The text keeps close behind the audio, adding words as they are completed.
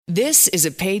This is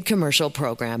a paid commercial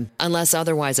program. Unless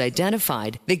otherwise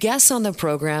identified, the guests on the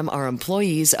program are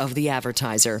employees of the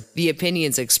advertiser. The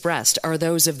opinions expressed are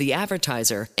those of the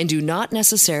advertiser and do not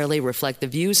necessarily reflect the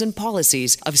views and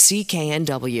policies of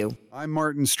CKNW. I'm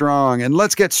Martin Strong, and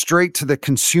let's get straight to the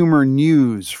consumer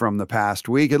news from the past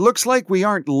week. It looks like we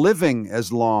aren't living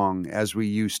as long as we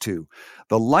used to.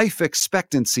 The life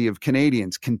expectancy of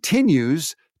Canadians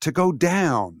continues to go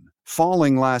down,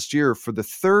 falling last year for the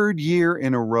third year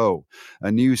in a row. A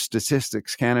new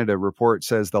Statistics Canada report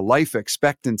says the life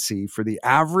expectancy for the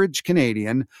average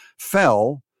Canadian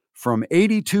fell from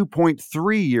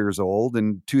 82.3 years old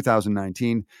in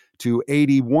 2019 to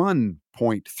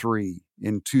 81.3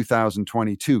 in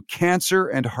 2022. Cancer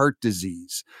and heart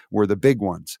disease were the big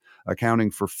ones,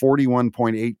 accounting for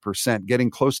 41.8%, getting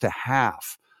close to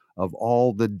half of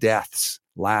all the deaths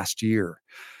last year.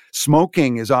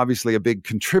 Smoking is obviously a big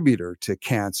contributor to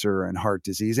cancer and heart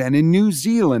disease. And in New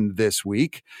Zealand this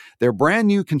week, their brand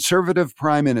new Conservative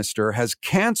Prime Minister has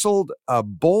canceled a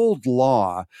bold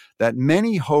law that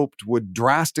many hoped would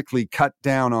drastically cut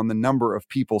down on the number of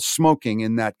people smoking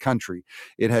in that country.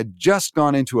 It had just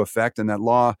gone into effect, and that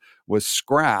law was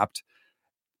scrapped.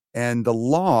 And the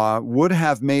law would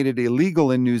have made it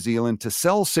illegal in New Zealand to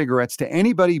sell cigarettes to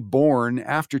anybody born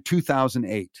after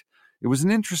 2008. It was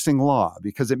an interesting law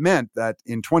because it meant that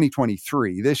in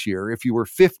 2023, this year, if you were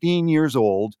 15 years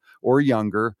old or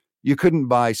younger, you couldn't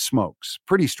buy smokes.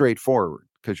 Pretty straightforward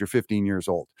because you're 15 years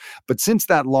old. But since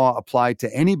that law applied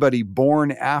to anybody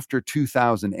born after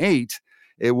 2008,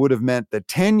 it would have meant that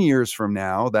 10 years from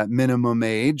now, that minimum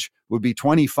age would be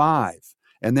 25.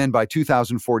 And then by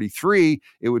 2043,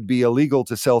 it would be illegal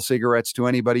to sell cigarettes to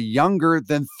anybody younger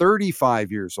than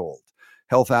 35 years old.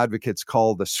 Health advocates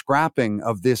call the scrapping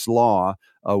of this law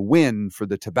a win for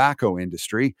the tobacco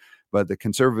industry. But the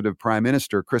Conservative Prime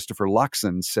Minister, Christopher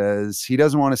Luxon, says he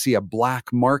doesn't want to see a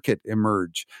black market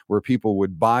emerge where people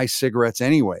would buy cigarettes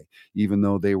anyway, even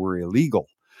though they were illegal.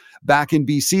 Back in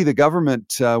BC, the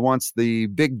government wants the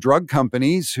big drug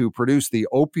companies who produce the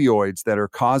opioids that are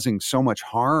causing so much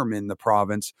harm in the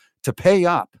province to pay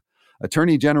up.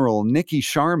 Attorney General Nikki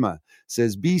Sharma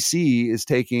says BC is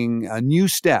taking a new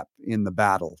step in the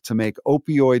battle to make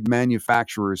opioid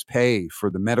manufacturers pay for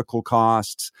the medical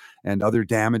costs and other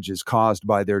damages caused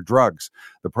by their drugs.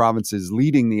 The province is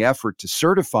leading the effort to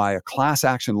certify a class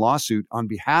action lawsuit on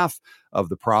behalf of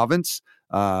the province,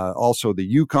 also the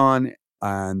Yukon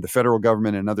and the federal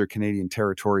government and other Canadian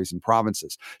territories and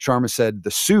provinces. Sharma said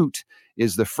the suit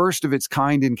is the first of its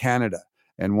kind in Canada.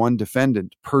 And one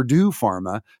defendant, Purdue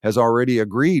Pharma, has already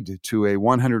agreed to a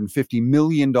 $150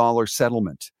 million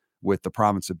settlement with the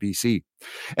province of BC.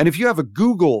 And if you have a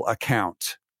Google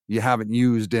account you haven't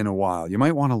used in a while, you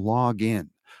might want to log in.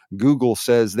 Google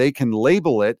says they can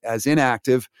label it as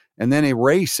inactive and then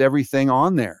erase everything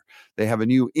on there. They have a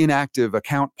new inactive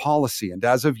account policy. And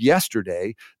as of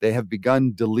yesterday, they have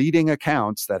begun deleting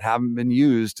accounts that haven't been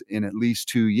used in at least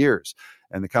 2 years.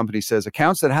 And the company says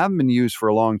accounts that haven't been used for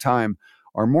a long time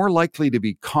are more likely to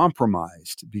be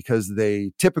compromised because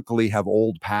they typically have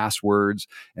old passwords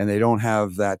and they don't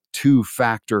have that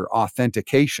two-factor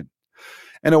authentication.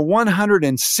 And a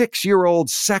 106-year-old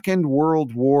Second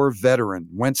World War veteran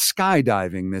went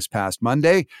skydiving this past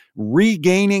Monday,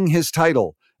 regaining his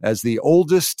title as the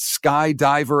oldest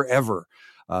skydiver ever.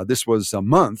 This was a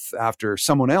month after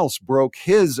someone else broke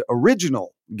his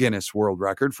original Guinness World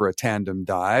Record for a tandem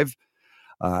dive.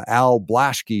 Al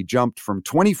Blaschke jumped from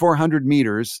 2,400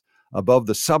 meters above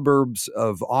the suburbs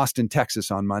of Austin,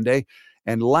 Texas on Monday.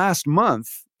 And last month,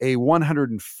 a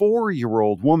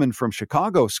 104-year-old woman from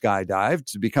Chicago skydived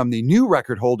to become the new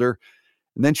record holder.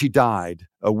 And then she died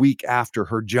a week after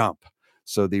her jump.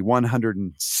 So the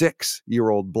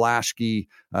 106-year-old Blaschke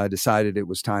decided it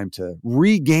was time to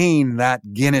regain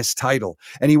that Guinness title.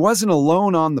 And he wasn't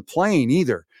alone on the plane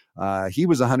either. He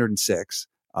was 106.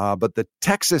 But the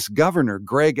Texas governor,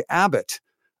 Greg Abbott,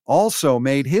 also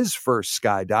made his first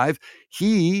skydive.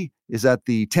 He is at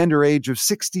the tender age of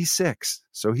 66.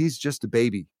 So he's just a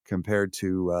baby compared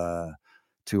to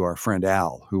our friend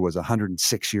Al, who was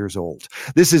 106 years old.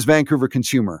 This is Vancouver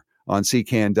Consumer on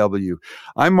CKNW.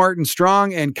 I'm Martin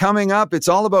Strong, and coming up, it's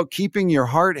all about keeping your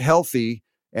heart healthy,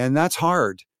 and that's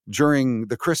hard during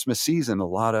the Christmas season. A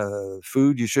lot of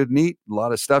food you shouldn't eat, a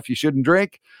lot of stuff you shouldn't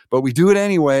drink, but we do it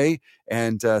anyway.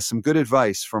 and some good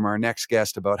advice from our next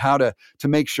guest about how to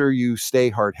make sure you stay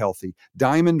heart healthy.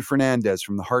 Diamond Fernandes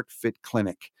from the Heart Fit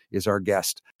Clinic is our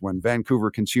guest when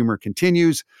Vancouver Consumer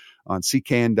continues on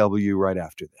CKNW right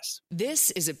after this. This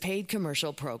is a paid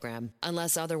commercial program.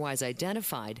 Unless otherwise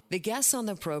identified, the guests on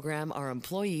the program are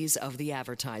employees of the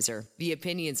advertiser. The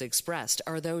opinions expressed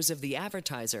are those of the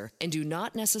advertiser and do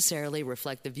not necessarily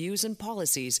reflect the views and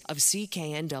policies of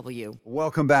CKNW.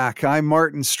 Welcome back. I'm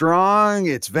Martin Strong.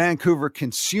 It's Vancouver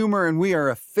Consumer, and we are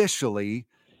officially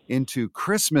into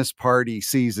Christmas party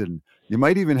season. You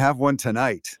might even have one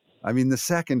tonight. I mean, the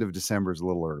 2nd of December is a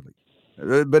little early.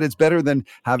 But it's better than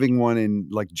having one in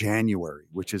like January,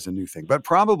 which is a new thing. But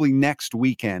probably next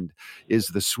weekend is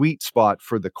the sweet spot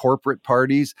for the corporate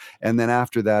parties. And then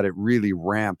after that, it really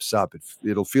ramps up.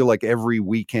 It'll feel like every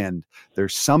weekend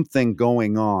there's something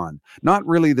going on. Not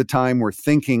really the time we're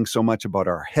thinking so much about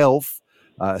our health,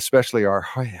 especially our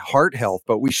heart health,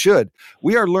 but we should.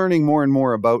 We are learning more and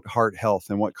more about heart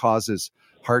health and what causes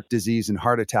heart disease and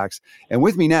heart attacks. And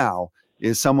with me now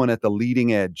is someone at the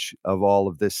leading edge of all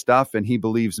of this stuff. And he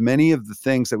believes many of the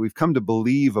things that we've come to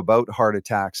believe about heart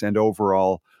attacks and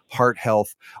overall heart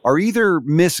health are either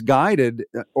misguided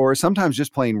or sometimes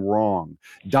just plain wrong.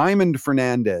 Diamond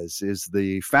Fernandes is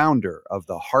the founder of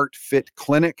the Heart Fit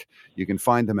Clinic. You can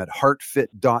find them at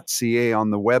heartfit.ca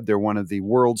on the web. They're one of the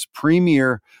world's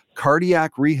premier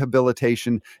cardiac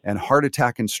rehabilitation and heart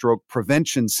attack and stroke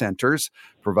prevention centers,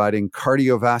 providing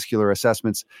cardiovascular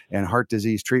assessments and heart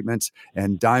disease treatments.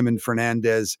 And Diamond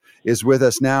Fernandes is with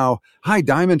us now. Hi,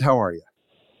 Diamond. How are you?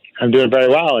 I'm doing very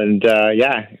well. And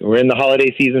we're in the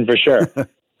holiday season for sure.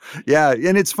 Yeah.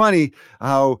 And it's funny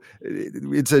how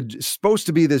it's supposed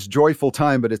to be this joyful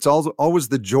time, but it's always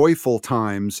the joyful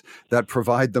times that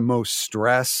provide the most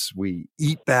stress. We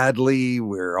eat badly.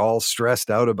 We're all stressed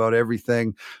out about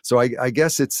everything. So I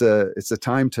guess it's a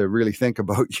time to really think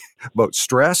about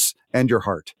stress and your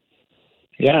heart.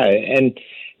 Yeah. And,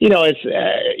 it's,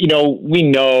 we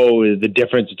know the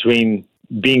difference between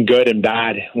being good and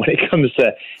bad when it comes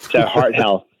to heart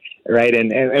health. Right.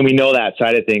 And we know that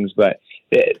side of things, but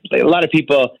a lot of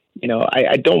people,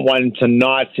 I don't want to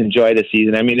not enjoy the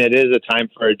season. I mean, it is a time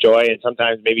for joy, and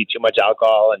sometimes maybe too much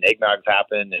alcohol and eggnogs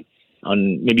happen, and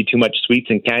on maybe too much sweets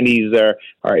and candies or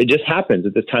it just happens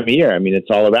at this time of year. I mean, it's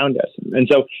all around us. And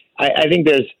so I think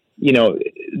there's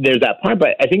that part,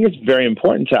 but I think it's very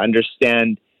important to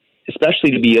understand,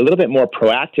 especially to be a little bit more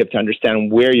proactive to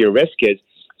understand where your risk is.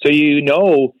 So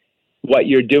what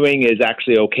you're doing is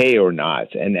actually okay or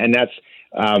not. And that's,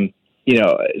 so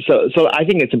I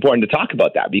think it's important to talk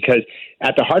about that, because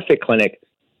at the Heart Fit Clinic,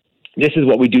 this is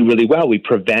what we do really well. We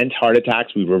prevent heart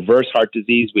attacks. We reverse heart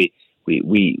disease. We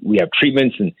have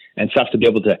treatments and stuff to be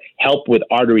able to help with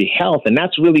artery health. And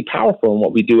that's really powerful in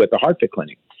what we do at the Heart Fit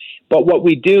Clinic. But what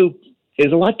we do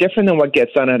is a lot different than what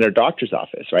gets done at our doctor's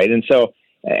office, right? And so,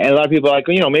 and a lot of people are like,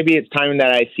 maybe it's time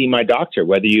that I see my doctor,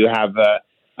 whether you have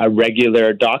a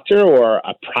regular doctor or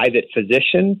a private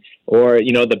physician or,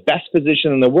 the best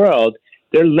physician in the world.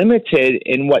 They're limited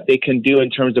in what they can do in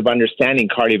terms of understanding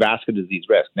cardiovascular disease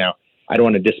risk. Now, I don't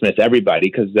want to dismiss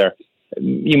everybody, because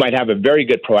you might have a very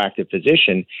good proactive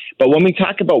physician. But when we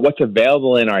talk about what's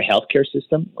available in our healthcare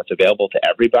system, what's available to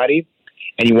everybody,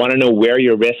 and you want to know where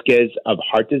your risk is of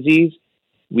heart disease,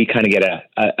 we kind of get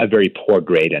a very poor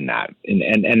grade in that.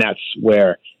 And that's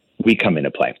where we come into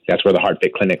play. That's where the Heart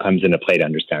Fit Clinic comes into play to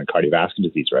understand cardiovascular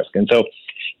disease risk. And so,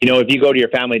 if you go to your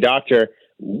family doctor,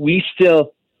 we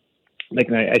still,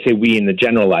 like I say we in the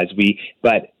generalized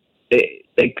but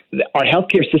our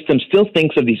healthcare system still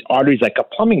thinks of these arteries like a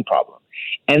plumbing problem.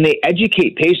 And they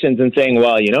educate patients in saying,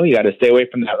 well, you got to stay away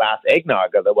from that last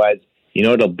eggnog. Otherwise,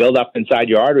 it'll build up inside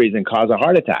your arteries and cause a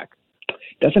heart attack.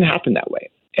 It doesn't happen that way.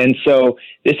 And so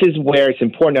this is where it's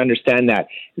important to understand that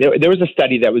there was a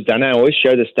study that was done. I always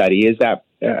share the study, is that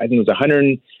I think it was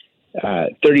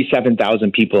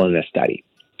 137,000 people in this study.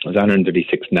 It was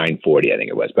 136,940, I think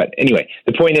it was. But anyway,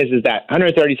 the point is that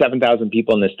 137,000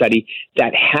 people in this study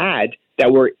that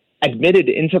were admitted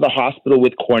into the hospital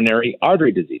with coronary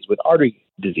artery disease,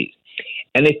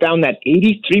 And they found that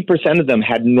 83% of them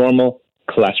had normal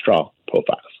cholesterol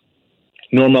profiles,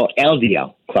 normal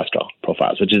LDL cholesterol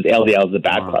profiles, which is LDL is the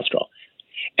bad cholesterol.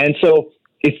 And so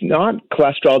it's not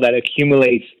cholesterol that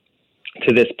accumulates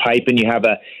to this pipe and you have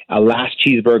a last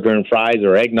cheeseburger and fries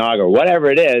or eggnog or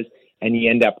whatever it is, and you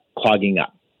end up clogging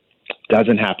up.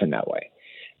 Doesn't happen that way.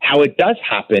 How it does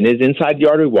happen is inside the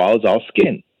artery wall is all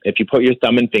skin. If you put your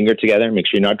thumb and finger together, make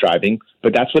sure you're not driving,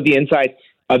 but that's what the inside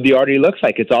of the artery looks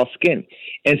like. It's all skin.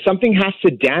 And something has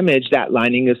to damage that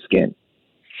lining of skin.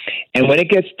 And when it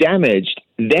gets damaged,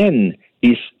 then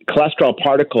these cholesterol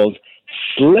particles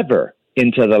sliver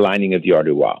into the lining of the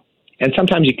artery wall. And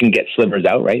sometimes you can get slivers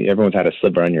out, right? Everyone's had a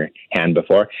sliver on your hand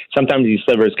before. Sometimes these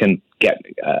slivers can get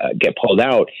pulled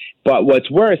out. But what's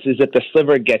worse is that the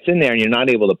sliver gets in there and you're not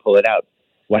able to pull it out.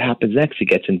 What happens next? It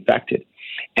gets infected.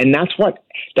 And that's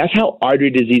how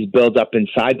artery disease builds up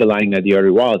inside the lining of the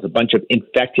artery wall. It's a bunch of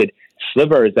infected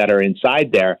slivers that are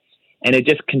inside there. And it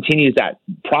just continues that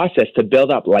process to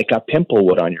build up like a pimple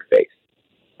would on your face.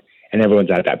 And everyone's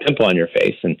had that pimple on your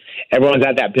face, and everyone's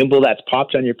had that pimple that's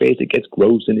popped on your face. It gets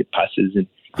gross and it pusses, and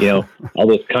all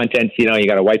those contents. You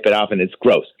got to wipe it off, and it's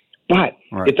gross. But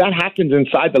if that happens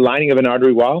inside the lining of an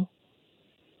artery wall,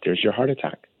 there's your heart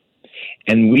attack.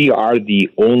 And we are the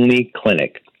only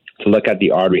clinic to look at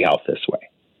the artery health this way.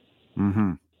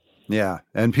 Mm-hmm. Yeah,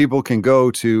 and people can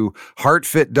go to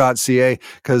heartfit.ca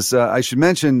because I should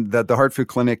mention that the HeartFit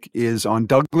Clinic is on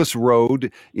Douglas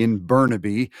Road in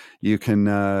Burnaby. You can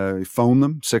phone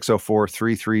them,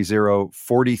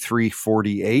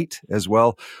 604-330-4348 as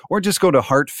well, or just go to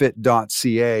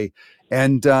heartfit.ca.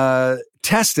 And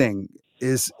testing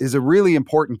is a really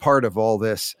important part of all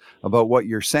this about what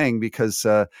you're saying, because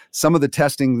some of the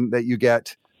testing that you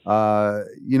get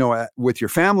with your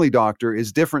family doctor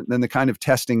is different than the kind of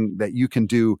testing that you can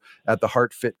do at the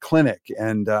HeartFit Clinic.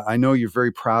 And I know you're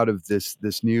very proud of this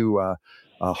new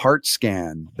heart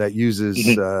scan that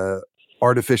uses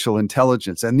artificial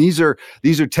intelligence. And these are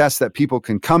tests that people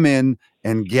can come in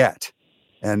and get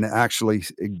and actually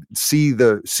see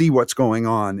what's going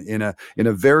on in a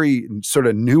very sort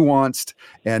of nuanced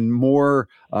and more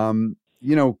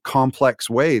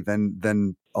complex way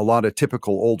than a lot of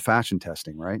typical old-fashioned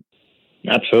testing, right?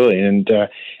 Absolutely. And,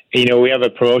 we have a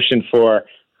promotion for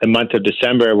the month of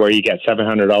December where you get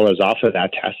 $700 off of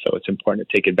that test. So it's important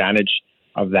to take advantage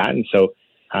of that. And so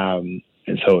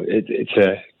it's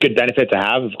a good benefit to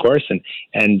have, of course. So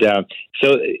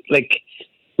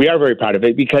we are very proud of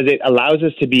it because it allows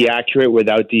us to be accurate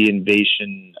without the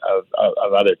invasion of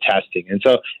other testing. And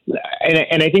so,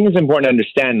 and I think it's important to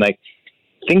understand,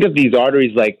 think of these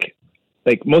arteries like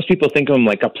most people think of them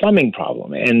like a plumbing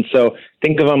problem. And so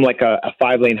think of them like a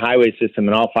 5-lane highway system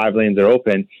and all 5 lanes are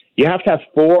open. You have to have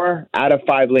 4 out of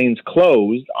 5 lanes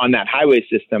closed on that highway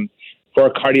system for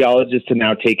a cardiologist to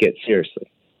now take it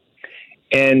seriously.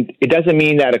 And it doesn't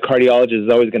mean that a cardiologist is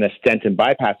always going to stent and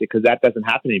bypass it, because that doesn't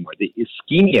happen anymore. The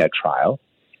ischemia trial,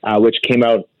 which came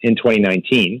out in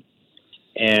 2019,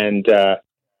 and it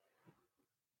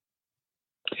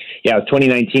was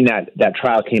 2019 that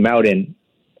trial came out in.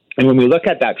 And when we look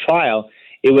at that trial,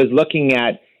 it was looking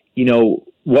at,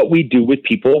 what we do with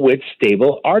people with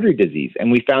stable artery disease.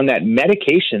 And we found that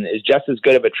medication is just as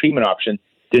good of a treatment option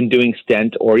than doing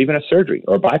stent or even a surgery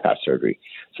or bypass surgery.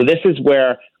 So this is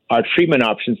where our treatment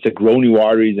options to grow new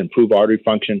arteries, improve artery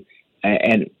function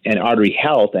and artery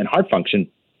health and heart function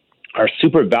are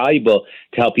super valuable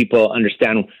to help people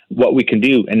understand what we can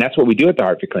do. And that's what we do at the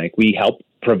HeartFit Clinic. We help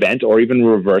prevent or even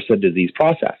reverse a disease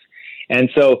process. And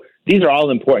so these are all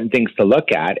important things to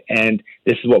look at, and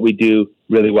this is what we do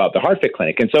really well at the HeartFit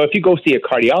Clinic. And so if you go see a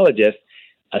cardiologist,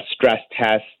 a stress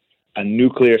test, a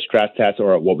nuclear stress test,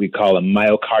 or what we call a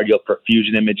myocardial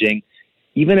perfusion imaging,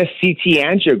 even a CT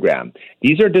angiogram,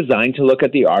 these are designed to look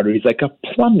at the arteries like a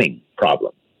plumbing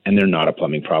problem, and they're not a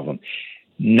plumbing problem.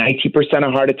 90%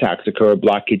 of heart attacks occur with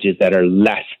blockages that are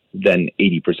less than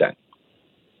 80%.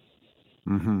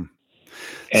 Mm-hmm.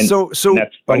 And so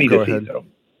that's funny to see. So.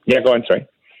 Yeah, go on, sorry.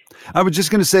 I was just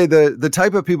going to say the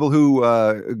type of people who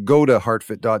go to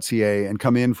heartfit.ca and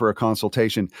come in for a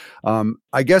consultation,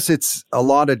 I guess it's a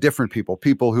lot of different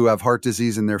people who have heart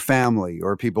disease in their family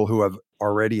or people who have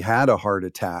already had a heart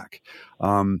attack.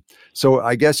 So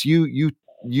I guess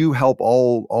you help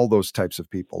all those types of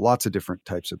people, lots of different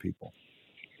types of people.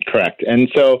 Correct. And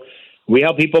so we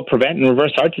help people prevent and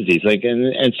reverse heart disease.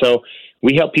 And so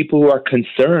we help people who are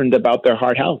concerned about their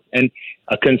heart health. And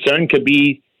a concern could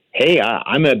be, hey,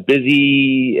 I'm a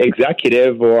busy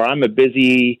executive, or I'm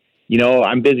busy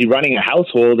running a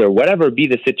household, or whatever be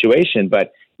the situation.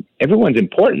 But everyone's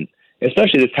important,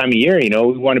 especially this time of year. We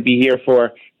want to be here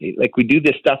for, we do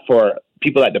this stuff for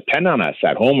people that depend on us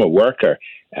at home or work or,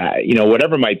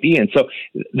 whatever it might be. And so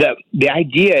the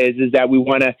idea is that we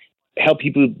want to help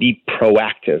people be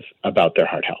proactive about their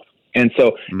heart health. And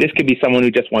so this could be someone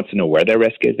who just wants to know where their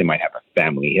risk is. They might have a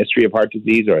family history of heart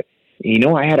disease, or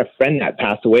I had a friend that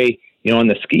passed away, on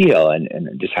the ski hill, and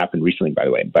it just happened recently, by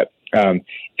the way, but,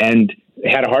 and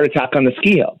had a heart attack on the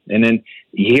ski hill. And then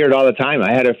you hear it all the time.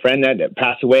 I had a friend that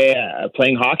passed away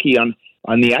playing hockey on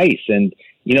the ice. And,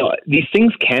 these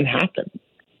things can happen.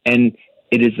 And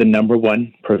it is the number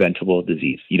one preventable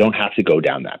disease. You don't have to go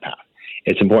down that path.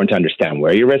 It's important to understand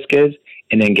where your risk is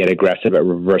and then get aggressive at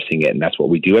reversing it. And that's what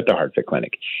we do at the HeartFit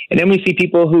Clinic. And then we see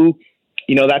people who,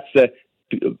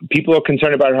 people are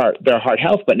concerned about their heart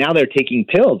health, but now they're taking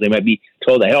pills. They might be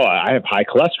told, oh, I have high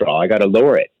cholesterol, I got to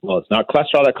lower it. Well, it's not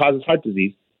cholesterol that causes heart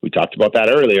disease. We talked about that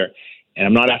earlier. And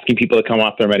I'm not asking people to come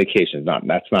off their medications.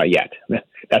 That's not yet.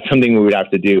 That's something we would have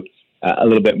to do a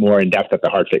little bit more in depth at the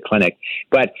HeartFit Clinic.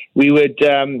 But we would,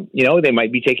 they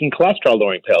might be taking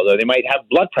cholesterol-lowering pills, or they might have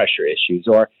blood pressure issues,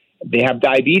 or they have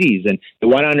diabetes, and they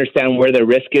want to understand where the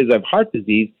risk is of heart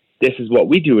disease. This is what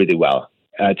we do really well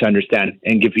to understand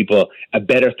and give people a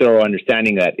better, thorough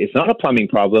understanding that it's not a plumbing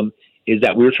problem, is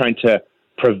that we're trying to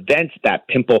prevent that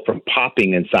pimple from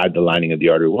popping inside the lining of the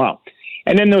artery wall.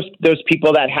 And then those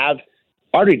people that have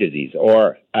artery disease,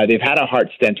 or they've had a heart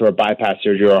stent or a bypass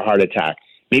surgery or a heart attack.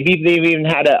 Maybe they've even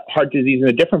had a heart disease in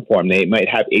a different form. They might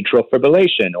have atrial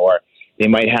fibrillation, or they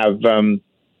might have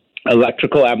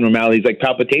electrical abnormalities like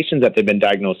palpitations that they've been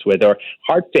diagnosed with, or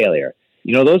heart failure.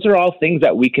 Those are all things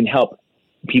that we can help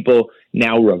people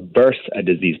now reverse a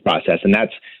disease process. And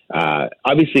that's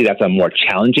obviously that's a more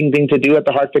challenging thing to do at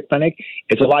the HeartFit Clinic.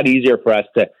 It's a lot easier for us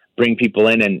to bring people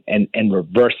in and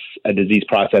reverse a disease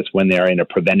process when they're in a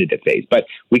preventative phase. But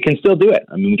we can still do it.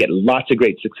 I mean, we get lots of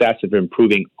great success of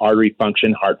improving artery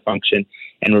function, heart function,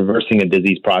 and reversing a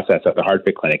disease process at the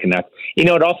HeartFit Clinic. And that's,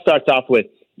 it all starts off with,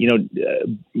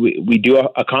 we do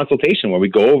a consultation where we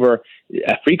go over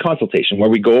a free consultation where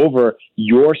we go over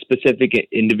your specific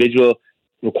individual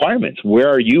requirements. Where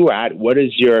are you at? What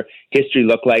does your history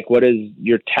look like? What does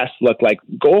your test look like?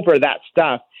 Go over that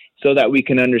stuff so that we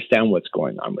can understand what's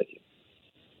going on with you.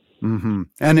 Mm-hmm.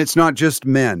 And it's not just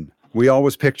men. We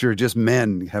always picture just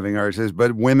men having heart disease,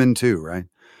 but women too, right?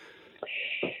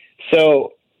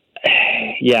 So,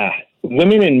 yeah,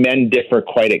 women and men differ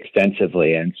quite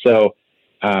extensively. And so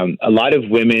a lot of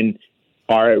women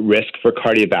are at risk for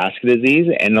cardiovascular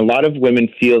disease, and a lot of women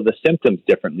feel the symptoms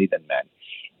differently than men.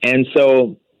 And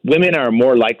so women are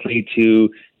more likely to,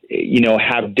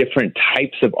 have different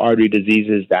types of artery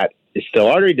diseases that is still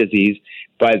artery disease,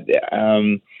 but,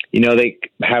 they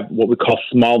have what we call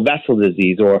small vessel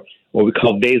disease, or what we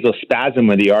call vasospasm,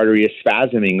 where the artery is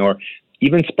spasming, or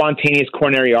even spontaneous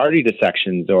coronary artery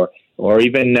dissections, or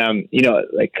even,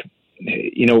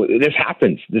 this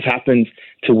happens. This happens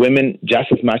to women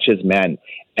just as much as men,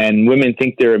 and women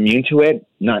think they're immune to it.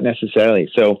 Not necessarily.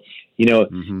 So, 6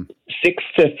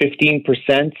 to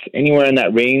 15%, anywhere in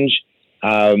that range,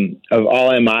 of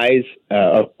all MIs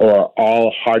or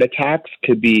all heart attacks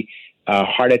could be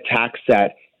heart attacks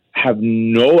that have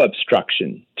no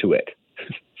obstruction to it.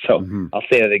 So I'll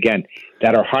say that again,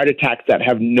 that are heart attacks that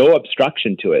have no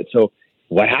obstruction to it. So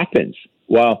what happens?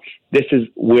 Well, this is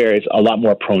where it's a lot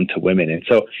more prone to women. And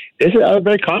so this is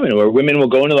very common, where women will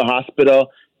go into the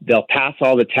hospital, they'll pass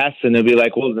all the tests, and they'll be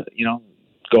like, well,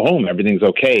 go home, everything's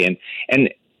okay. And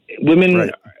women,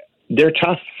 right, they're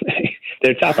tough.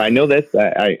 They're tough. I know this.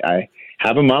 I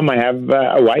have a mom, I have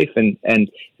a wife, and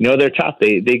they're tough.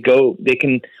 They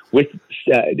can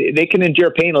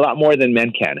endure pain a lot more than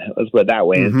men can. Let's put it that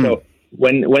way. And so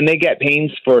when they get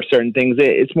pains for certain things,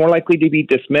 it's more likely to be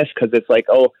dismissed, because it's like,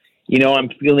 I'm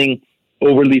feeling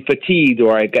overly fatigued,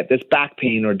 or I get this back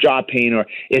pain or jaw pain, or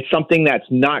it's something that's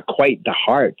not quite the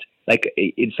heart. Like,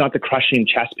 it's not the crushing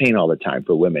chest pain all the time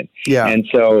for women. Yeah. And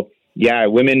so,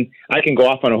 women, I can go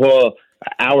off on a whole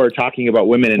hour talking about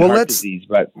women and heart disease,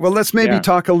 but let's maybe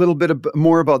talk a little bit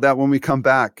more about that when we come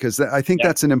back, because I think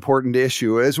that's an important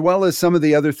issue, as well as some of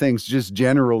the other things just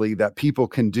generally that people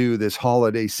can do this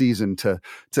holiday season to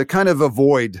kind of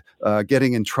avoid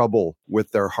getting in trouble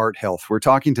with their heart health. We're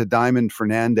talking to Diamond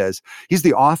Fernandes. He's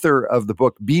the author of the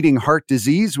book Beating Heart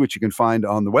Disease, which you can find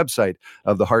on the website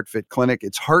of the HeartFit Clinic.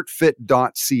 It's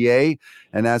heartfit.ca.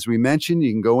 And as we mentioned,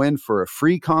 you can go in for a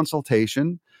free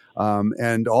consultation.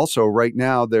 And also right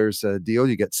now there's a deal.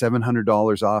 You get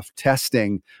 $700 off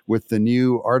testing with the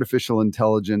new artificial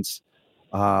intelligence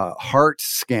heart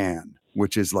scan,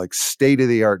 which is like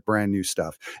state-of-the-art brand new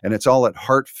stuff. And it's all at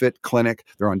HeartFit Clinic.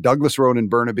 They're on Douglas Road in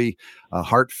Burnaby,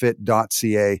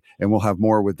 heartfit.ca. And we'll have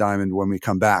more with Diamond when we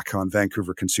come back on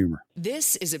Vancouver Consumer.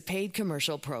 This is a paid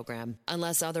commercial program.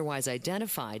 Unless otherwise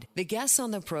identified, the guests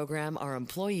on the program are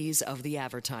employees of the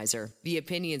advertiser. The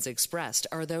opinions expressed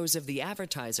are those of the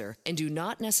advertiser and do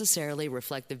not necessarily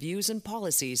reflect the views and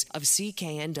policies of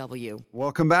CKNW.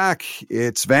 Welcome back.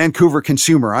 It's Vancouver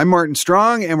Consumer. I'm Martin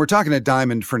Strong, and we're talking to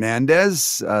Diamond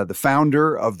Fernandes, the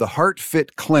founder of the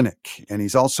HeartFit Clinic, and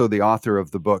he's also the author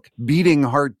of the book Beating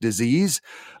Heart Disease.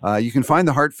 You can find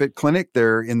the HeartFit Clinic.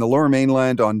 They're in the Lower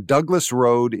Mainland on Douglas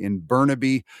Road in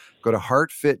Burnaby. Go to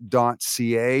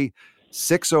heartfit.ca,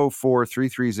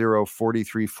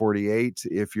 604-330-4348.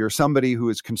 If you're somebody who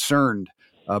is concerned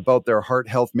about their heart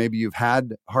health. Maybe you've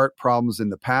had heart problems in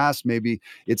the past. Maybe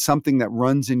it's something that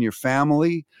runs in your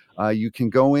family. You can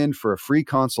go in for a free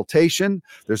consultation.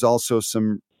 There's also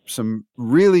some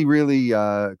really, really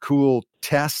cool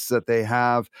tests that they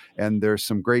have. And there's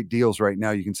some great deals right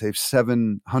now. You can save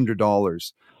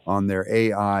 $700 on their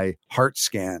AI heart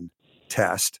scan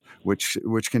test, which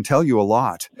can tell you a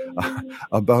lot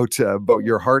about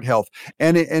your heart health.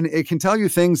 And it can tell you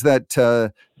things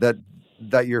that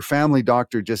your family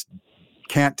doctor just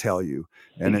can't tell you.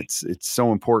 And it's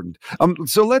so important.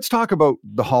 So let's talk about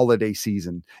the holiday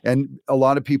season. And a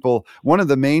lot of people, one of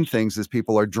the main things is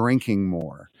people are drinking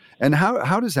more. And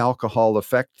how does alcohol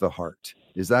affect the heart?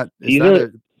 Is that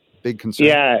a big concern?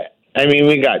 Yeah. I mean,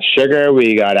 we got sugar,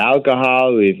 we got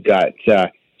alcohol, we've got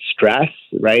stress,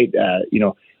 right?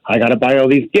 I got to buy all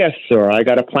these gifts, or I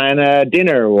got to plan a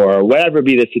dinner, or whatever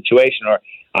be the situation, or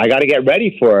I got to get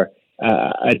ready for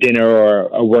a dinner or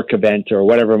a work event, or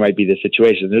whatever might be the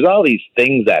situation. There's all these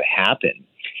things that happen.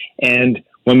 And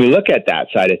when we look at that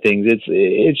side of things,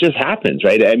 it just happens,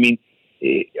 right? I mean,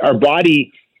 our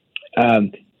body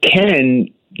can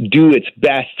do its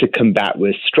best to combat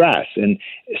with stress, and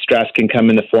stress can come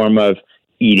in the form of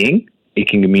eating. It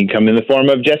can come in the form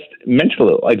of just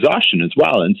mental exhaustion as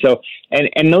well. And so,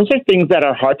 and those are things that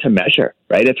are hard to measure,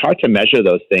 right? It's hard to measure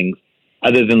those things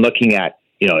other than looking at,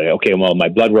 okay, well, my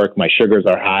blood work, my sugars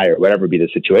are high, or whatever be the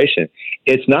situation.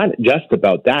 It's not just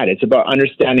about that. It's about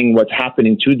understanding what's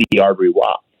happening to the artery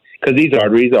wall, because these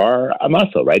arteries are a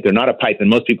muscle, right? They're not a pipe. And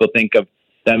most people think of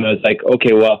them as like,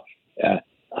 okay, well,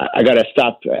 I got to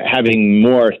stop having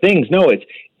more things. No, it's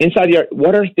inside the artery.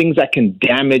 What are things that can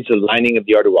damage the lining of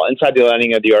the artery wall? Inside the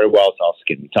lining of the artery wall is all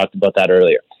skin. We talked about that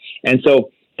earlier. And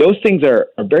so those things are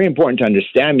very important to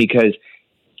understand, because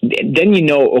then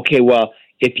okay, well,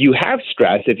 if you have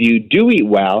stress, if you do eat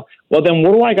well, then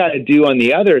what do I got to do on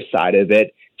the other side of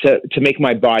it to make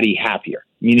my body happier?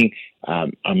 Meaning,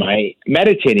 am I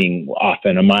meditating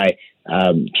often? Am I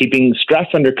keeping stress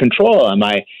under control? Am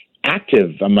I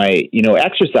active? Am I,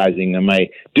 exercising? Am I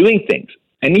doing things?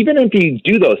 And even if you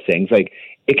do those things, like,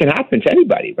 it can happen to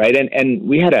anybody, right? And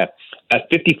we had a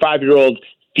 55-year-old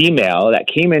female that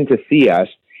came in to see us,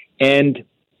 and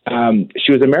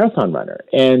she was a marathon runner,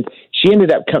 and she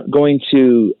ended up going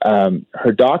to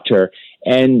her doctor,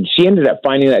 and she ended up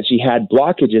finding that she had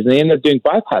blockages, and they ended up doing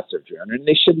bypass surgery on her. And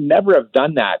they should never have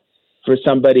done that for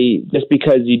somebody. Just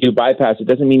because you do bypass, it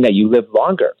doesn't mean that you live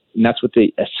longer. And that's what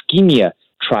the ischemia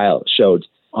trial showed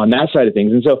on that side of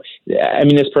things. And so, I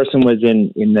mean, this person was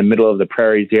in the middle of the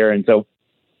prairies here, and so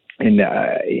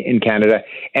in Canada.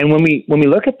 And when we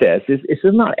look at this, it's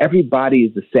not everybody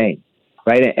is the same,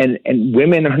 right? And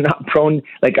women are not prone,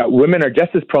 women are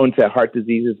just as prone to heart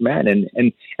disease as men.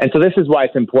 And so this is why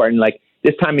it's important. Like,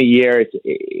 this time of year,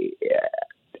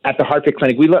 at the Heart Fit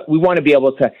Clinic, we want to be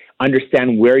able to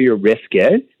understand where your risk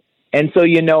is. And so,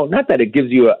 not that it gives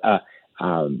you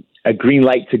a green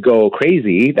light to go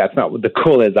crazy. That's not what the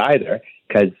goal is either,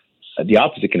 because the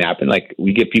opposite can happen. Like,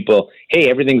 we give people, hey,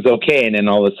 everything's okay, and then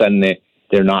all of a sudden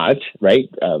they're not, right?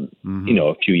 A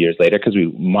few years later, because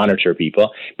we monitor people.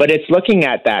 But it's looking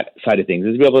at that side of things,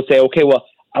 is to be able to say, okay, well,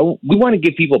 we want to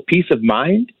give people peace of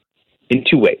mind in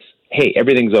two ways. Hey,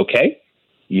 everything's okay.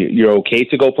 You're okay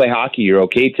to go play hockey. You're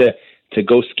okay to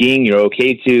go skiing. You're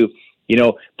okay to,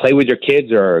 play with your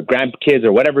kids or grandkids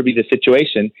or whatever be the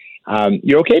situation.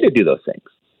 You're okay to do those things.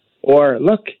 Or,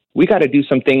 look, we got to do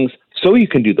some things so you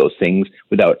can do those things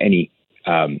without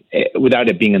without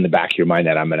it being in the back of your mind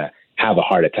that I'm going to have a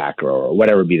heart attack or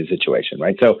whatever be the situation,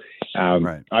 right? So,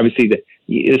 right. Obviously the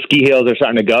ski hills are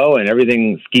starting to go, and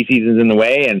ski season's in the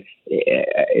way, and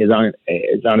is on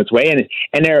its way, and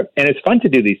it's fun to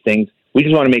do these things. We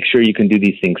just want to make sure you can do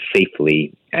these things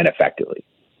safely and effectively,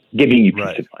 giving you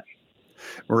peace of mind.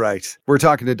 Right. We're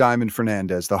talking to Diamond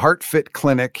Fernandes, the Heart Fit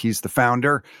Clinic. He's the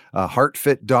founder.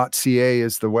 Heartfit.ca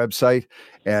is the website.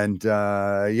 And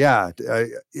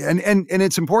and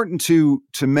it's important to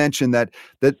mention that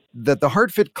the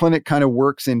Heart Fit Clinic kind of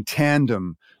works in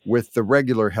tandem with the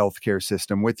regular healthcare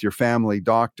system, with your family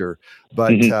doctor.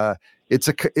 But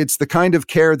it's the kind of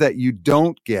care that you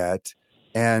don't get.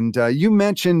 And you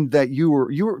mentioned that you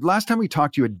were last time we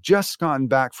talked, you had just gotten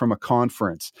back from a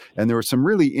conference, and there were some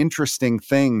really interesting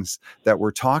things that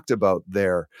were talked about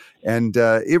there. And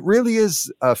it really is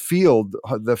the field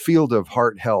of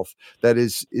heart health that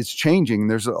is changing.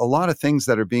 There's a lot of things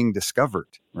that are being discovered,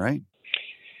 right?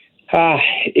 I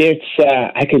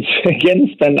could again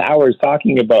spend hours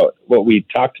talking about what we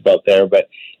talked about there, but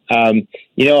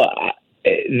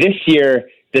this year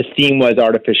the theme was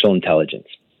artificial intelligence.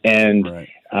 And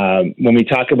when we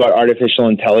talk about artificial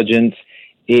intelligence,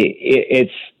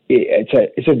 it's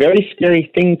it's a very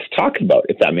scary thing to talk about,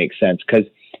 if that makes sense, because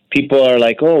people are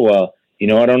like, oh, well,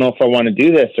 I don't know if I want to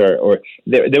do this, or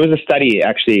there was a study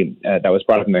actually that was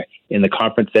brought up in the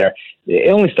conference there.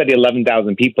 It only studied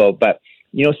 11,000 people, but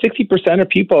 60% of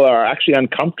people are actually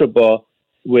uncomfortable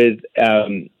with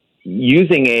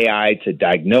using AI to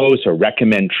diagnose or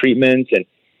recommend treatments, and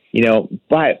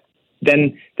but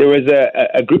then there was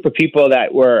a group of people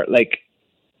that were like,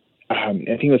 I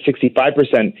think it was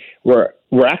 65%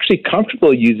 were actually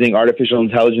comfortable using artificial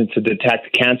intelligence to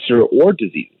detect cancer or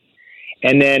disease,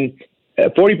 and then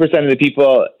 40% of the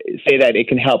people say that it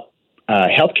can help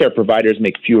healthcare providers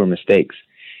make fewer mistakes.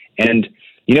 And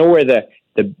where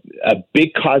a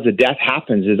big cause of death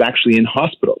happens is actually in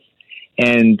hospitals.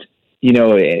 And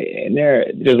and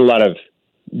there's a lot of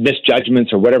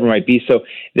misjudgments or whatever it might be. So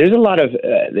there's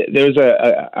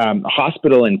a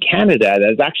hospital in Canada that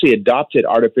has actually adopted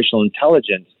artificial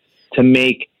intelligence to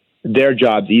make their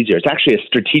jobs easier. It's actually a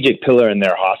strategic pillar in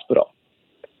their hospital.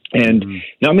 And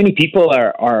not many people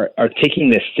are taking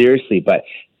this seriously, but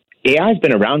AI has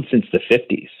been around since the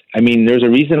 50s. I mean, there's a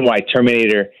reason why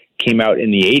Terminator came out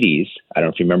in the 80s. I don't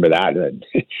know if you remember that.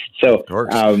 So,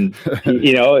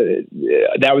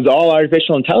 that was all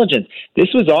artificial intelligence. This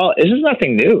is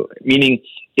nothing new, meaning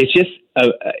it's just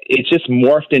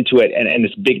morphed into it. And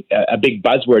it's a big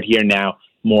buzzword here now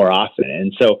more often.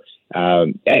 And so,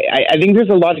 I think there's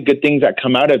a lot of good things that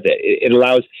come out of it. It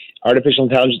allows artificial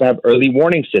intelligence to have early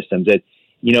warning systems that,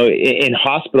 in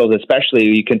hospitals, especially,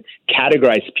 you can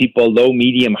categorize people low,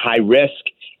 medium, high risk.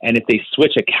 And if they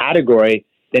switch a category,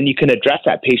 then you can address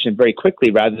that patient very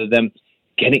quickly rather than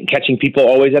catching people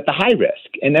always at the high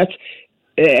risk. And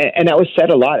that was said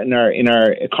a lot in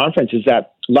our conference, is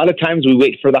that a lot of times we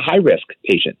wait for the high risk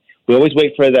patient. We always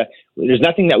wait for there's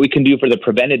nothing that we can do for the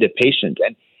preventative patient.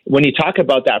 And when you talk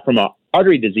about that from an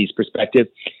artery disease perspective,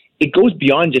 it goes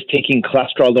beyond just taking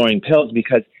cholesterol-lowering pills,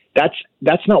 because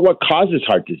that's not what causes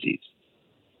heart disease,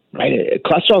 right?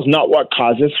 Cholesterol is not what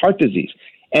causes heart disease.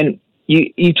 And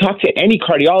you talk to any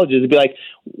cardiologist, it'd be like,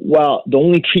 well, the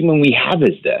only treatment we have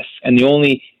is this, and the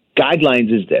only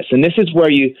guidelines is this. And this is where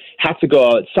you have to go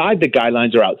outside the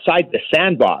guidelines or outside the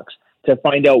sandbox to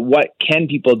find out what can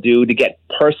people do to get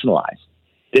personalized.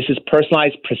 This is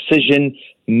personalized precision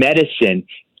medicine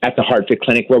at the HeartFit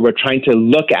Clinic, where we're trying to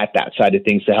look at that side of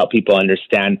things to help people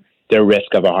understand their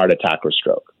risk of a heart attack or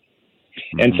stroke.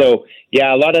 And so,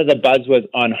 a lot of the buzz was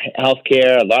on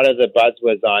healthcare. A lot of the buzz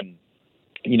was on,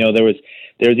 there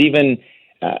was even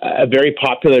a very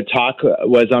popular talk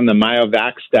was on the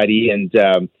MyoVac study, and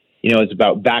it's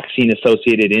about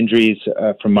vaccine-associated injuries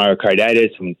from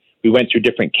myocarditis. And we went through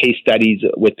different case studies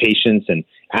with patients and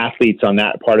athletes on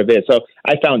that part of it. So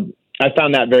I found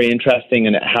that very interesting,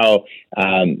 and how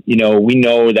we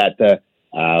know that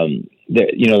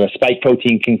the spike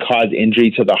protein can cause injury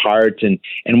to the heart, and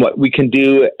what we can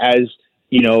do as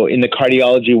in the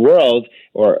cardiology world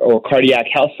or cardiac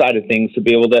health side of things to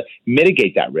be able to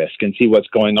mitigate that risk and see what's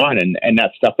going on. And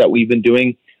that's stuff that we've been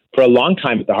doing for a long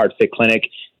time at the HeartFit Clinic,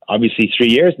 obviously 3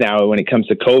 years now, when it comes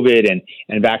to COVID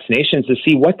and vaccinations, to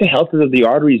see what the health of the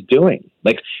artery is doing.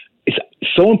 Like, it's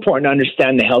so important to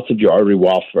understand the health of your artery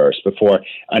wall first before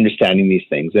understanding these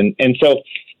things. And so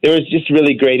there was just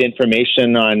really great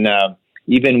information on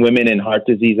even women in heart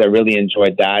disease. I really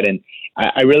enjoyed that. And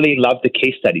I really love the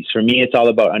case studies. For me, it's all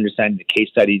about understanding the case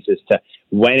studies as to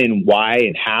when and why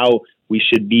and how we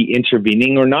should be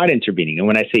intervening or not intervening. And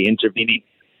when I say intervening,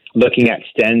 looking at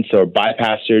stents or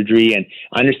bypass surgery and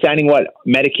understanding what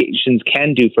medications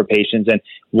can do for patients and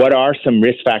what are some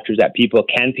risk factors that people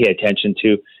can pay attention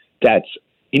to. That's,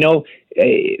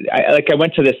 I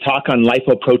went to this talk on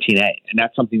lipoprotein A, and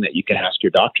that's something that you can ask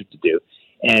your doctor to do.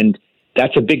 And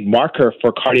that's a big marker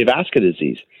for cardiovascular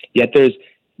disease. Yet there's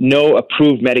no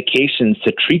approved medications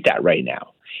to treat that right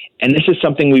now. And this is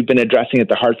something we've been addressing at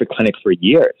the HeartFit Clinic for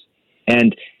years.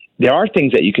 And there are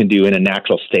things that you can do in a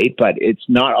natural state, but it's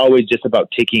not always just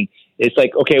about taking, it's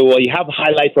like, okay, well, you have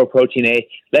high lipoprotein A,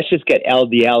 let's just get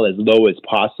LDL as low as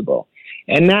possible.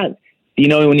 And that,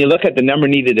 when you look at the number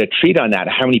needed to treat on that,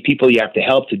 how many people you have to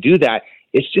help to do that,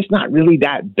 it's just not really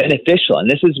that beneficial. And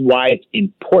this is why it's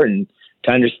important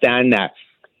to understand that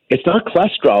it's not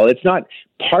cholesterol, it's not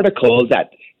particles that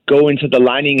go into the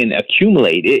lining and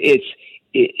accumulate.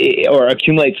 Or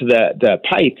accumulate to the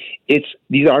pipe.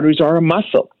 These arteries are a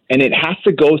muscle, and it has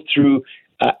to go through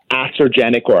an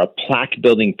atherogenic or a plaque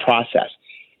building process.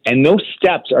 And those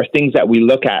steps are things that we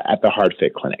look at the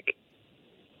HeartFit Clinic.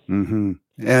 Mm-hmm.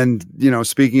 And,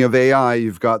 speaking of AI,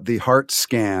 you've got the Heart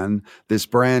Scan, this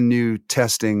brand new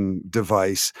testing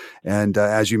device. And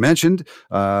as you mentioned,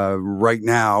 right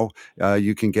now,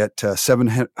 you can get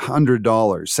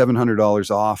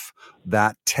 $700 off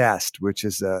that test, which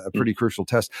is a pretty crucial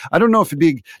test. I don't know if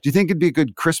do you think it'd be a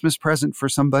good Christmas present for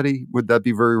somebody? Would that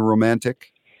be very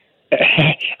romantic?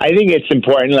 I think it's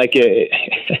important.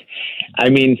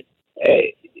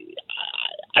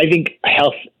 I think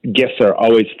health gifts are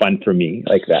always fun for me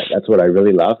like that. That's what I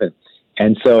really love.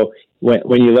 And so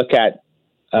when you look at,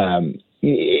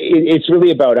 it's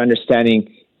really about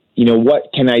understanding,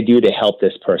 what can I do to help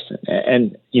this person?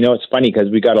 And it's funny because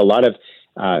we got a lot of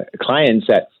clients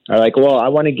that are like, well, I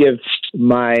want to give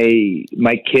my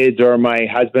kids or my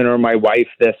husband or my wife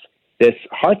this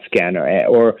heart scan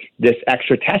or this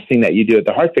extra testing that you do at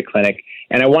the Heart Fit Clinic.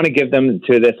 And I want to give them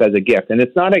to this as a gift. And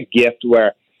it's not a gift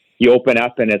where you open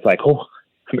up and it's like, oh,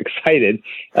 I'm excited.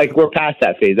 Like, we're past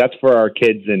that phase. That's for our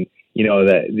kids and,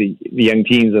 the young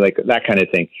teens and like that kind of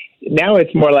thing. Now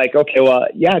it's more like, okay, well,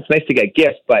 yeah, it's nice to get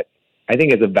gifts, but I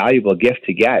think it's a valuable gift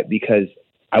to get because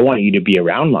I want you to be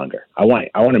around longer. I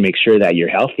want to make sure that you're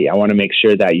healthy. I want to make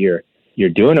sure that you're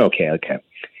doing okay. Okay.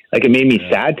 Like, it made me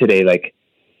sad today. Like,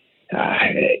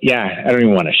 I don't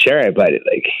even want to share it, but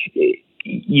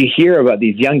you hear about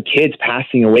these young kids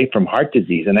passing away from heart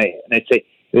disease. And I'd say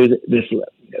it was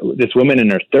this woman in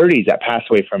her 30s that passed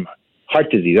away from heart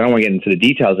disease. I don't want to get into the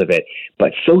details of it,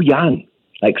 but so young,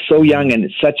 and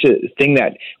it's such a thing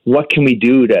that what can we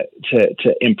do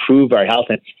to improve our health?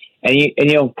 And at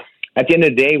the end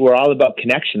of the day, we're all about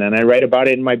connection. And I write about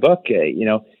it in my book,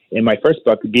 in my first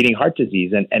book, Beating Heart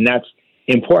Disease. And that's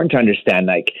important to understand,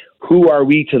 like, who are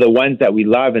we to the ones that we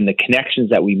love and the connections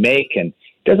that we make? And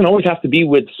it doesn't always have to be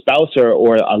with spouse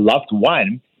or a loved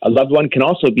one. A loved one can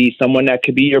also be someone that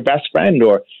could be your best friend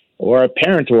or a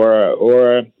parent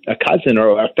or a cousin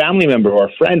or a family member or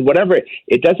a friend, whatever.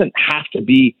 It doesn't have to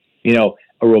be, a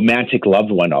romantic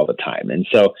loved one all the time. And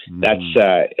so that's,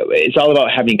 it's all about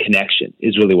having connection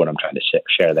is really what I'm trying to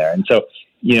share there. And so,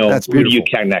 that's who do you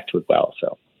connect with well?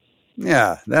 So.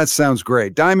 Yeah, that sounds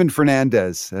great. Diamond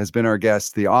Fernandes has been our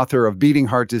guest, the author of Beating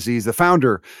Heart Disease, the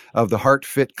founder of the Heart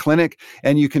Fit Clinic.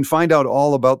 And you can find out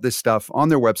all about this stuff on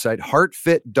their website,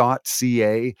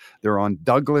 heartfit.ca. They're on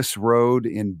Douglas Road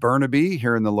in Burnaby,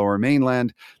 here in the Lower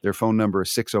Mainland. Their phone number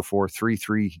is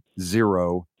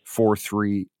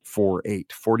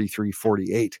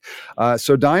 604-330-4348.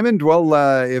 So Diamond, well,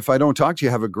 if I don't talk to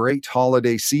you, have a great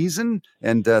holiday season.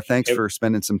 And thanks for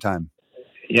spending some time.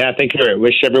 Yeah, thank you.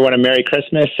 Wish everyone a Merry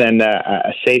Christmas and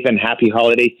a safe and happy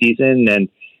holiday season. And,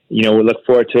 we look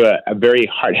forward to a very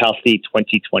heart-healthy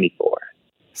 2024.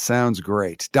 Sounds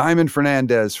great. Diamond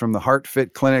Fernandes from the Heart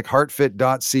Fit Clinic,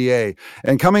 heartfit.ca.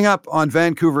 And coming up on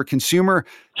Vancouver Consumer,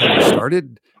 have you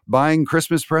started buying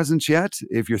Christmas presents yet?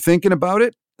 If you're thinking about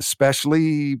it,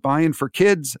 especially buying for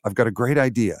kids, I've got a great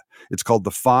idea. It's called the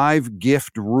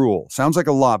 5-gift rule. Sounds like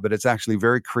a lot, but it's actually a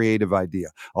very creative idea.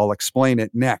 I'll explain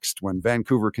it next when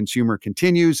Vancouver Consumer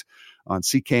continues on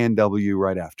CKNW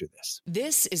right after this.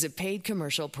 This is a paid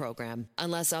commercial program.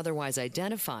 Unless otherwise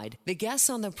identified, the guests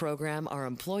on the program are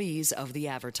employees of the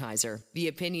advertiser. The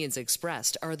opinions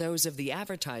expressed are those of the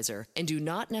advertiser and do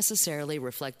not necessarily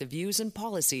reflect the views and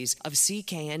policies of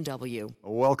CKNW.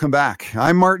 Welcome back.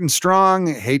 I'm Martin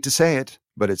Strong. Hate to say it,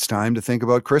 but it's time to think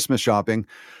about Christmas shopping.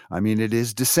 I mean, it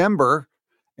is December.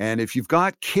 And if you've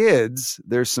got kids,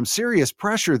 there's some serious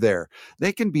pressure there.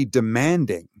 They can be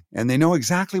demanding and they know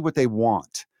exactly what they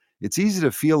want. It's easy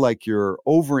to feel like you're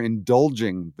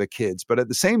overindulging the kids, but at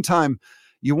the same time,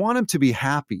 you want them to be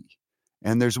happy.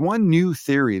 And there's one new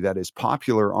theory that is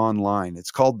popular online.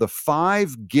 It's called the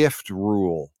 5-gift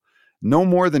rule. No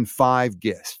more than 5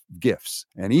 gifts.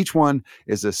 And each one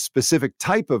is a specific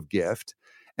type of gift.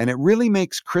 And it really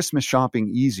makes Christmas shopping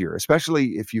easier,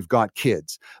 especially if you've got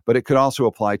kids. But it could also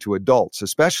apply to adults,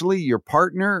 especially your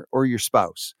partner or your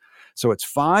spouse. So it's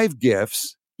 5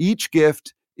 gifts. Each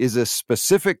gift is a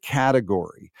specific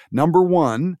category. Number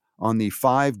 1 on the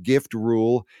 5-gift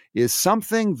rule is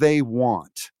something they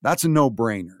want. That's a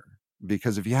no-brainer.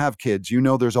 Because if you have kids,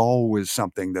 there's always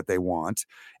something that they want.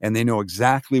 And they know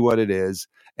exactly what it is.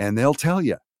 And they'll tell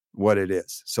you what it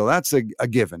is. So that's a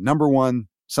given. Number 1.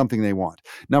 Something they want.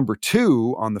 Number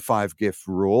 2 on the 5-gift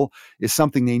rule is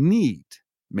something they need.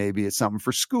 Maybe it's something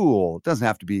for school. It doesn't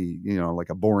have to be, like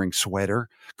a boring sweater.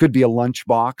 Could be a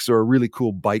lunchbox or a really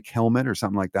cool bike helmet or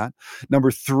something like that.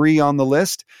 Number 3 on the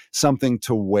list, something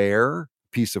to wear,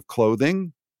 piece of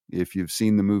clothing. If you've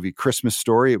seen the movie Christmas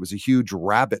Story, it was a huge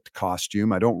rabbit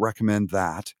costume. I don't recommend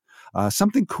that.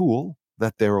 Something cool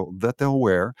that they'll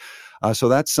wear. So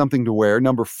that's something to wear.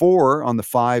 Number 4 on the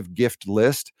 5 gift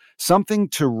list, something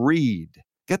to read.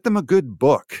 Get them a good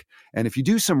book. And if you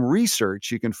do some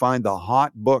research, you can find the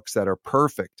hot books that are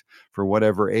perfect for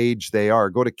whatever age they are.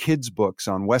 Go to Kids Books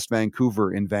on West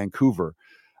Vancouver in Vancouver,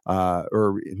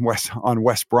 on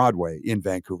West Broadway in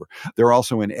Vancouver. They're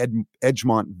also in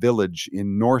Edgemont Village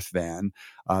in North Van.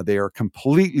 They are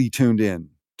completely tuned in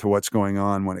to what's going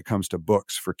on when it comes to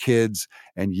books for kids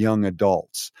and young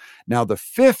adults. Now, the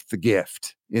 5th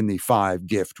gift in the 5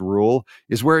 gift rule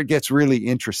is where it gets really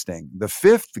interesting. The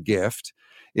 5th gift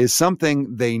is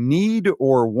something they need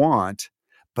or want,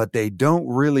 but they don't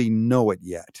really know it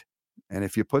yet. And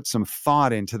if you put some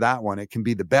thought into that one, it can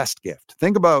be the best gift.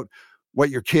 Think about what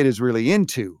your kid is really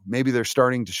into. Maybe they're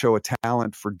starting to show a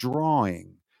talent for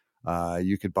drawing.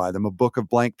 You could buy them a book of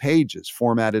blank pages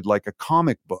formatted like a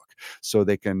comic book so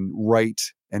they can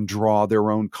write and draw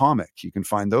their own comic. You can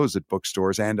find those at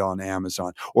bookstores and on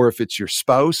Amazon. Or if it's your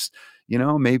spouse,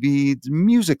 maybe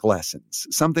music lessons,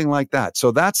 something like that.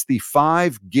 So that's the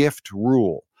 5 gift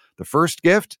rule. The first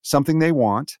gift, something they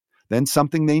want, then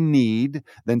something they need,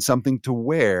 then something to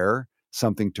wear,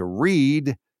 something to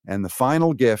read, and the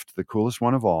final gift, the coolest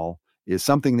one of all, is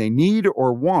something they need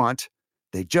or want.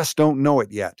 They just don't know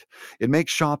it yet. It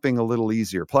makes shopping a little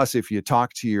easier. Plus, if you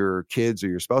talk to your kids or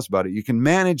your spouse about it, you can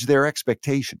manage their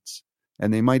expectations,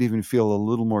 and they might even feel a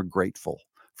little more grateful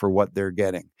for what they're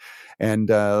getting. And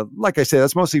like I say,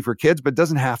 that's mostly for kids, but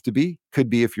doesn't have to be. Could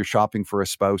be if you're shopping for a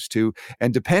spouse too.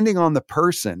 And depending on the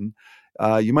person,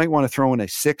 you might want to throw in a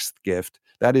 6th gift.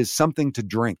 That is something to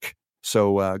drink.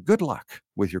 So good luck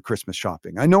with your Christmas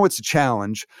shopping. I know it's a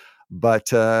challenge, but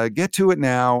get to it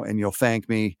now and you'll thank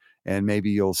me, and maybe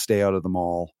you'll stay out of the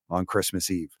mall on Christmas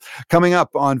Eve. Coming up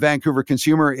on Vancouver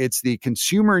Consumer, it's the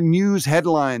consumer news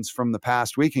headlines from the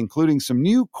past week, including some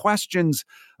new questions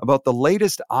about the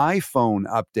latest iPhone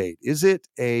update. Is it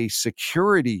a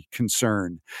security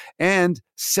concern? And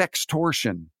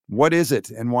sextortion. What is it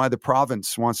and why the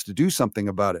province wants to do something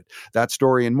about it? That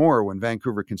story and more when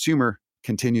Vancouver Consumer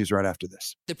continues right after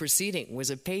this. The proceeding was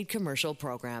a paid commercial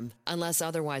program. Unless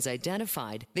otherwise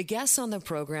identified, the guests on the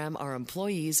program are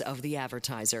employees of the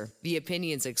advertiser. The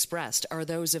opinions expressed are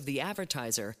those of the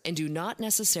advertiser and do not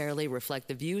necessarily reflect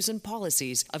the views and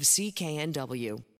policies of CKNW.